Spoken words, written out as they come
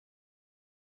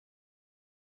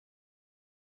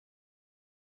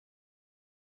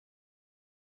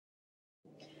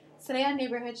Today on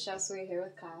Neighborhood Chefs, we're here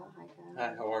with Kyle. Hi, Kyle.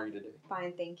 Hi, how are you today?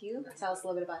 Fine, thank you. Tell us a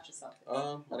little bit about yourself.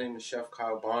 My name is Chef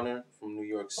Kyle Bonner from New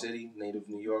York City, native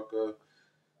New Yorker,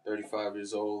 35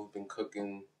 years old, been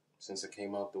cooking since I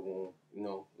came out the womb. You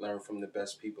know, learned from the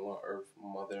best people on earth,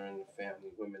 mother and the family,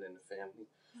 women in the family.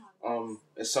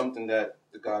 It's something that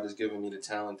God has given me the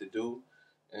talent to do,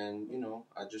 and, you know,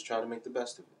 I just try to make the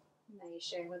best of it. Now you're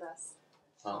sharing with us.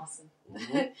 Awesome.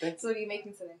 Mm-hmm. So what are you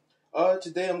making today?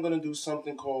 Today I'm going to do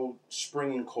something called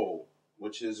spring and cold,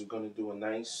 which is going to do a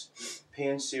nice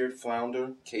pan-seared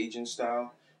flounder, Cajun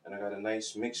style. And I got a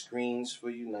nice mixed greens for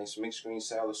you, nice mixed green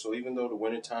salad. So even though the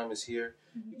wintertime is here,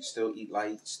 you can still eat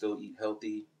light, still eat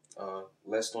healthy,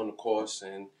 less on the cost,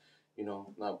 and, you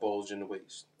know, not bulge in the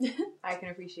waist. I can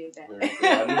appreciate that. Very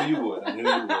good. I knew you would.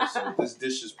 So this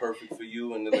dish is perfect for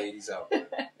you and the ladies out there.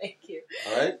 Thank you.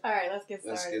 All right? All right, let's get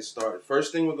started.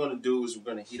 First thing we're going to do is we're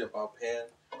going to heat up our pan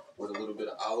with a little bit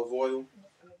of olive oil.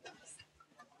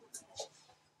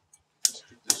 Let's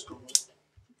get this going.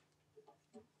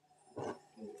 There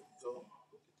we go.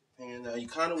 And now you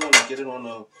kind of want to get it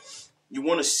on you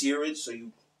want to sear it, so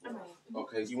you,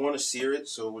 you want to sear it,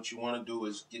 so what you want to do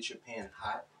is get your pan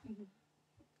hot,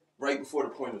 right before the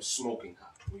point of smoking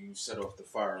hot, where you set off the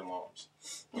fire alarms.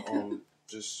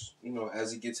 Just, you know,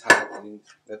 as it gets hot, and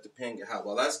let the pan get hot.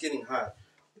 While that's getting hot,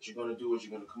 what you're going to do is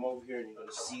you're going to come over here and you're going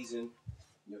to season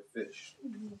your fish.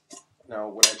 Now,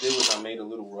 what I did was I made a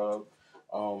little rub,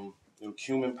 little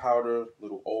cumin powder,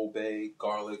 little Old Bay,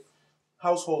 garlic,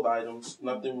 household items,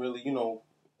 nothing really, you know,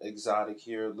 exotic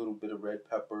here. A little bit of red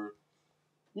pepper,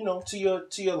 you know, to your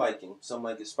liking. Some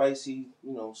like it spicy,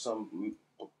 you know, some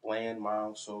bland,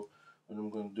 mild. So what I'm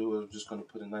going to do is I'm just going to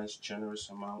put a nice generous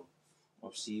amount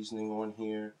of seasoning on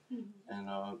here, and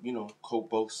you know, coat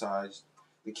both sides.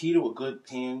 The key to a good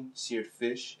pan-seared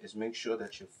fish is make sure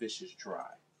that your fish is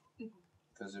dry.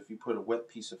 Because if you put a wet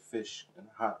piece of fish in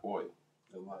hot oil,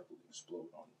 it'll likely explode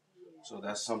on it. So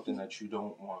that's something that you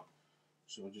don't want.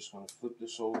 So we're just going to flip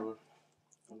this over.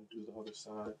 I'm going to do the other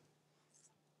side.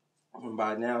 And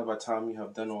by the time you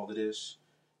have done all of this,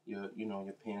 your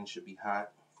pan should be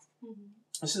hot.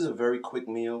 This is a very quick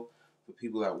meal for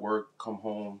people at work, come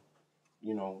home,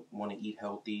 you know, want to eat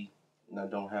healthy, and I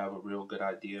don't have a real good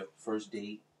idea. First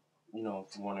date, you know,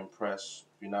 if you want to impress,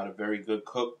 if you're not a very good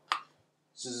cook,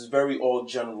 this is a very all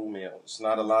general meal. It's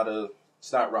not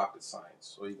rocket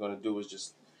science. All you're going to do is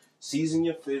just season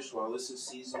your fish while this is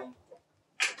seasoning.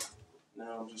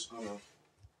 Now I'm just going to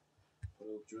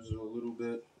drizzle a little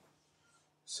bit,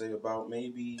 say about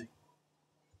maybe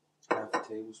half a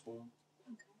tablespoon.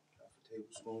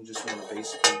 Just going to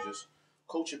basically just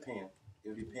coat your pan.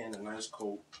 Give your pan a nice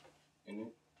coat in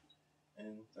it.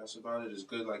 And that's about it. It's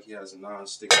good like he has a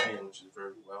non-stick pan, which is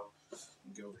very well. I'll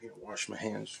go over here and wash my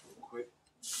hands real quick.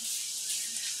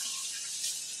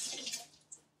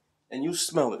 And you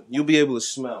smell it. You'll be able to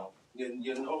smell.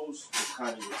 Your nose is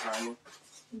kind of your timer.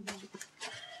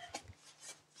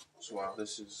 So while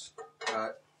this is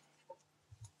hot,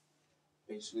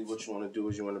 basically what you want to do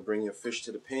is you want to bring your fish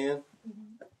to the pan.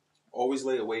 Always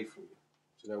lay away from you,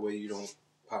 so that way you don't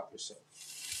pop yourself.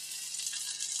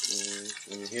 And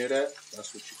when you hear that,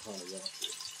 that's what you kind of want to do.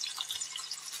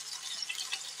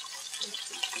 Let's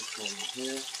take this one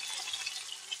here.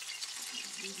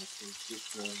 Let's take this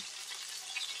one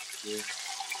here.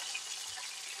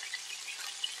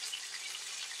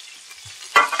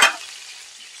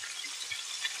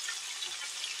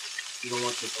 You don't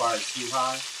want your fire too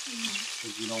high,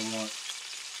 because you don't want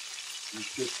your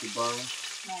fish to burn.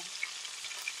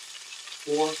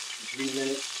 4 to 3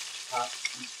 minutes, hot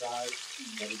each side.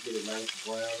 Let it get a nice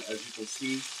brown. As you can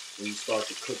see, when you start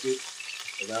to cook it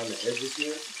around the edges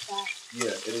here,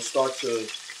 it'll start to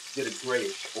get a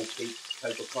grayish, opaque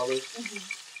type of color.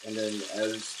 And then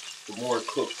the more it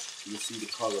cooks, you'll see the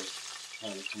color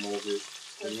kind of come over it.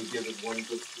 And you give it one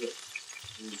good flip.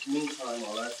 In the meantime,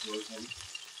 while that's working,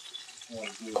 what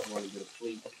you want to get a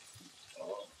plate.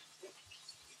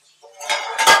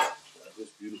 This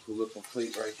beautiful looking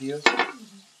plate right here.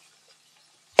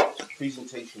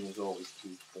 Presentation is always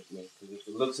key with me, because if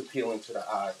it looks appealing to the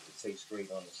eye, it tastes great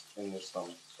in the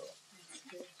stomach. So,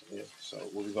 yeah. So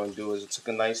what we're gonna do is I took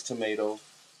a nice tomato,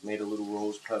 made a little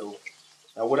rose petal.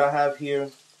 Now what I have here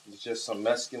is just some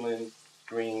mesclun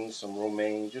greens, some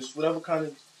romaine, just whatever kind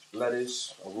of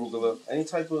lettuce, arugula, any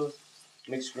type of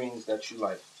mixed greens that you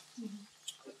like.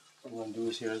 What I'm gonna do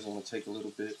is I'm gonna take a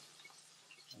little bit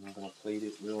and I'm gonna plate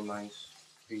it real nice.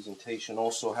 Presentation.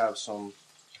 Also have some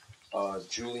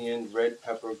julienne, red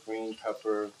pepper, green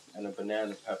pepper, and a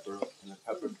banana pepper in the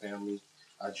pepper family.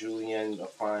 Julienne, a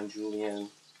fine julienne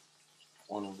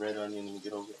on a red onion. Let me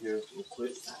get over here real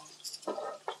quick.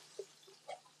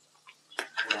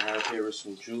 I have here is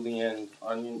some julienne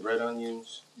red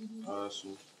onions,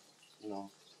 some,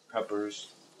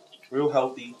 peppers. Real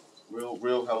healthy,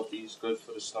 real healthy. It's good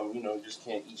for the stomach. You just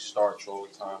can't eat starch all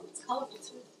the time. It's colorful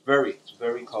too. Very,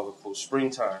 very colorful.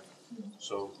 Springtime.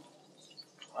 So,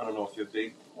 I don't know if you're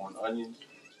big on onions.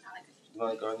 You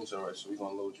like onions? All right, so we're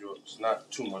going to load you up. It's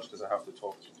not too much because I have to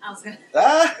talk to you. I was going to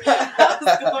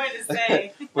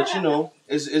say. But,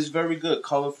 it's very good.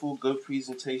 Colorful, good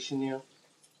presentation here.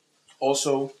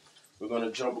 Also, we're going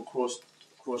to jump across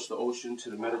the ocean to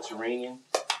the Mediterranean.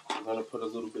 We're going to put a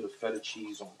little bit of feta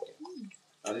cheese on here.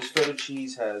 Now, this feta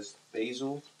cheese has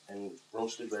basil and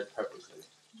roasted red peppers in it.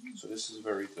 So this is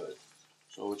very good.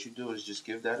 So what you do is just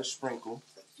give that a sprinkle.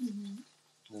 And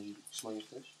you smell your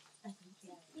fish? I think,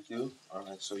 yeah. You do? All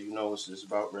right, so it's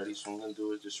about ready. So what I'm going to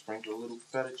do is just sprinkle a little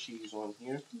feta cheese on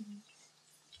here.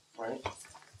 Right?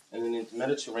 And then in the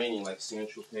Mediterranean, like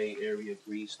Saint-Tropez area,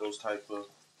 Greece, those type of,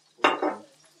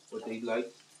 what they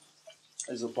like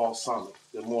is a balsamic.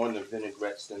 They're more in the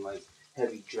vinaigrettes than like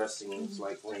heavy dressings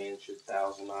like ranch or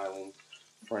Thousand Island,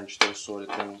 French, those sort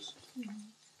of things.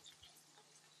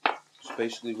 So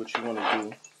basically what you want to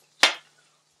do,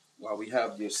 while we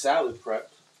have your salad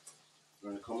prepped,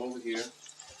 you're going to come over here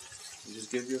and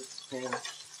just give your pan a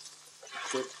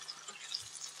quick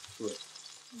flip.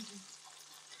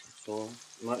 So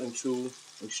nothing too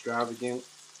extravagant,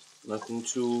 nothing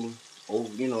too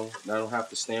over, I don't have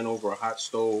to stand over a hot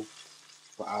stove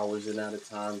for hours and at a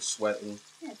time sweating.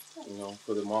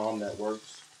 For the mom that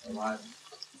works a lot,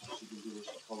 she can do when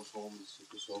she comes home and sit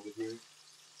this over here.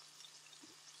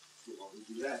 While we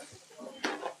do that,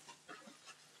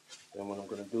 then what I'm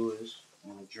going to do is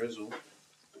I'm going to drizzle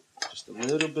just a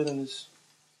little bit of this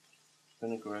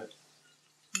vinaigrette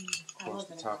across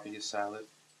the top of your salad.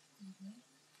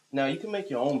 Now you can make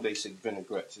your own basic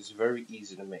vinaigrettes. It's very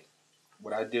easy to make.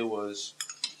 What I did was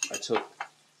I took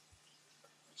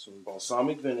some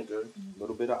balsamic vinegar, a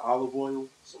little bit of olive oil,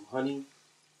 some honey,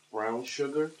 brown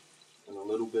sugar, and a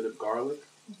little bit of garlic,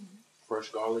 fresh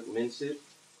garlic, mince it,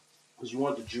 because you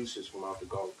want the juices from out the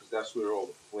garlic, because that's where all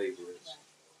the flavor is.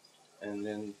 And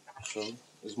then, so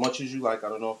as much as you like, I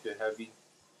don't know if you're heavy,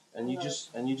 and you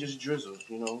just drizzle.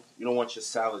 You don't want your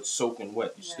salad soaking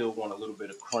wet. You still want a little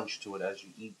bit of crunch to it as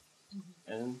you eat.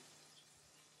 And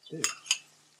there.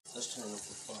 Let's turn up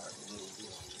the fire a little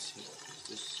bit on this here.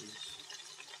 This is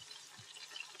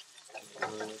just a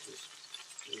little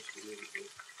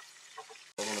bit.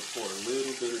 I'm gonna pour a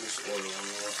little bit of this oil on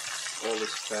there. All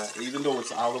this fat, even though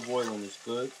it's olive oil and it's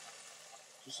good.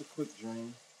 Just a quick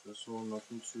drain. That's all.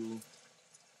 Nothing to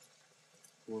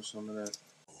pour some of that.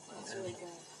 It's really good.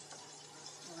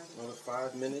 Another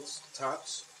 5 minutes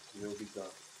tops, you'll be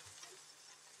done.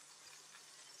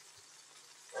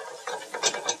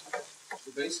 So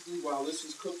basically, while this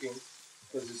is cooking,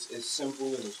 because it's simple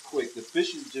and it's quick, the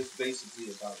fish is just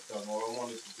basically about done. All I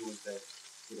wanted to do is that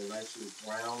get a nice little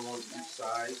brown on each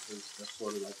side, because that's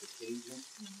sort of like a Cajun.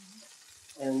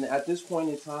 And at this point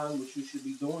in time, what you should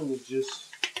be doing is just,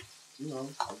 I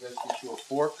guess get you a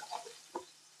fork.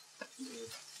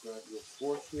 Grab your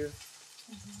fork here.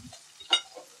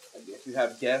 If you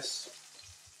have guests,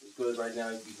 it's good right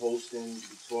now. You'd be hosting, you'd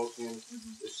be talking.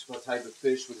 It's one type of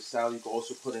fish with a salad you can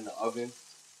also put in the oven.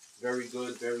 Very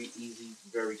good, very easy,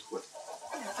 very quick.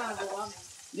 It's not overwhelming.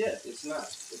 Yeah, it's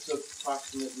not. It took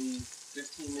approximately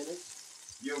 15 minutes.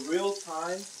 Your real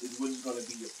time is when you're going to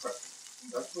be your prep.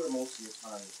 That's where most of your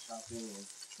time is, chopping and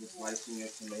slicing your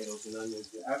tomatoes and onions.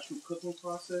 The actual cooking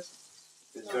process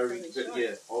is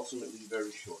ultimately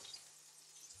very short.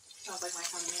 Sounds like my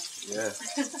kind of meal. Yeah.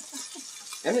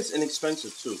 And it's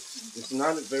inexpensive too. It's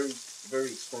not a very,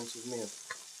 very expensive meal.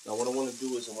 Now what I want to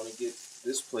do is I want to get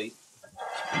this plate.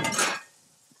 I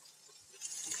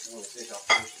want to take our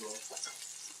fish off.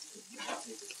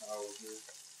 Take the towel here.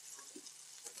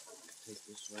 Take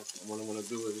this off. And what I'm going to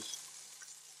do is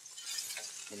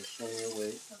I'm going to strain it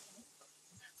away.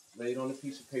 Lay it on a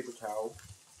piece of paper towel.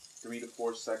 3 to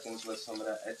 4 seconds. Let some of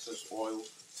that excess oil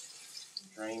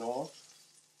drain off.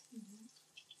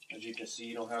 As you can see,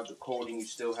 you don't have the coating. You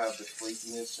still have the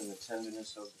flakiness and the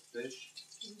tenderness of the fish.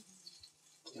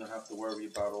 You don't have to worry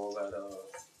about all that,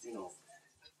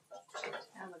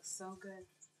 That looks so good.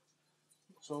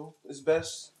 So it's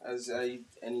best as I eat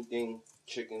anything,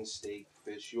 chicken, steak,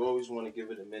 fish. You always want to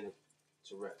give it a minute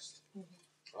to rest.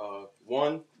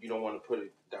 One, you don't want to put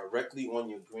it directly on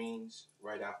your greens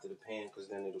right after the pan because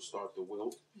then it'll start to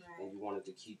wilt, and you want it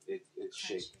to keep its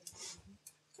shape.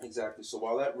 Exactly. So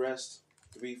while that rests,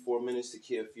 3-4 minutes to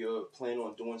care. If you're planning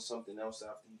on doing something else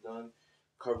after you're done,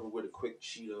 cover it with a quick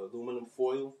sheet of aluminum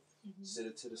foil, set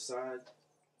it to the side,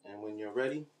 and when you're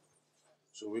ready,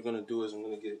 so what we're going to do is I'm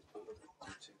going to get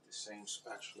Take the same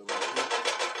spatula right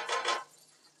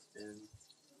here, and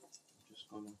I'm just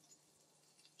gonna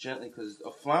gently, because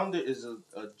a flounder is a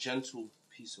gentle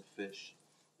piece of fish.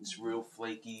 It's real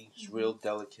flaky. It's real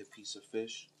delicate piece of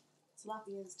fish.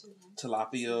 Tilapia is too, right?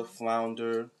 Tilapia,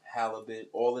 flounder, halibut,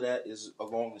 all of that is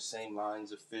along the same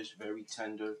lines of fish, very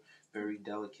tender, very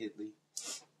delicately.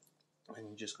 And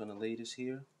you're just gonna lay this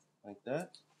here like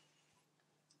that.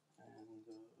 And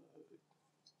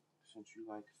since you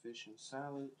like fish and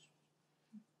salads,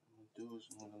 what I'm gonna do is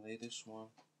I'm gonna lay this one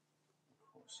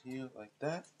across here like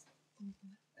that.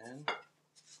 And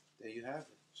there you have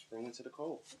it. Spring into the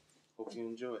cold. Hope you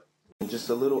enjoy it. Just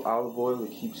a little olive oil,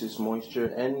 it keeps its moisture,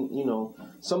 and you know,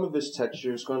 some of its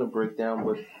texture is going to break down,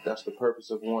 but that's the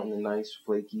purpose of wanting a nice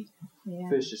flaky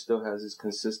fish. It still has its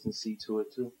consistency to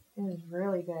it too. It is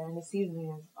really good, and the seasoning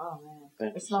is, oh man,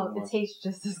 Thank you so much. It tastes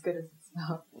just as good as it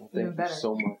smells. Well, Even better. Thank you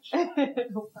so much.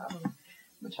 No problem. I'm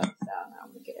gonna try this out now.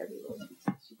 I'm gonna get every little piece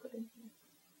that she put in here.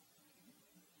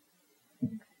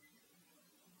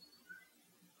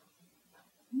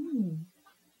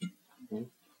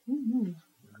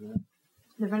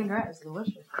 The vinaigrette is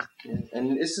delicious. Yeah.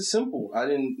 And it's a simple.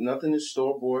 Nothing is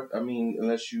store bought. I mean,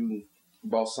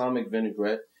 balsamic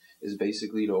vinaigrette is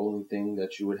basically the only thing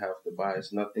that you would have to buy.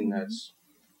 It's nothing that's,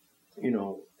 you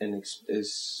know,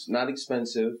 it's not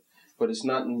expensive, but it's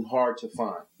nothing hard to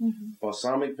find.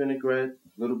 Balsamic vinaigrette,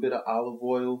 a little bit of olive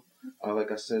oil,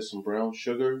 like I said, some brown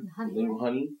sugar, a little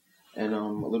honey, and a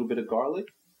little bit of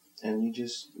garlic, and you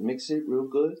just mix it real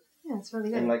good. Yeah, it's really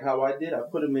good. And like how I did, I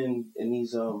put them in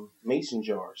these mason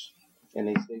jars, and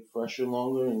they stay fresher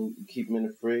longer, and you keep them in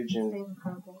the fridge. And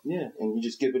yeah, and you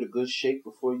just give it a good shake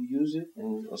before you use it,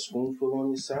 and a spoonful on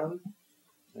your salad,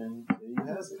 and there you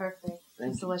have it. Perfect.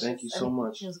 Thank you so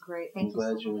much. It was great. Thank you.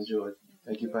 I'm glad you enjoyed.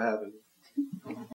 Thank you for having me.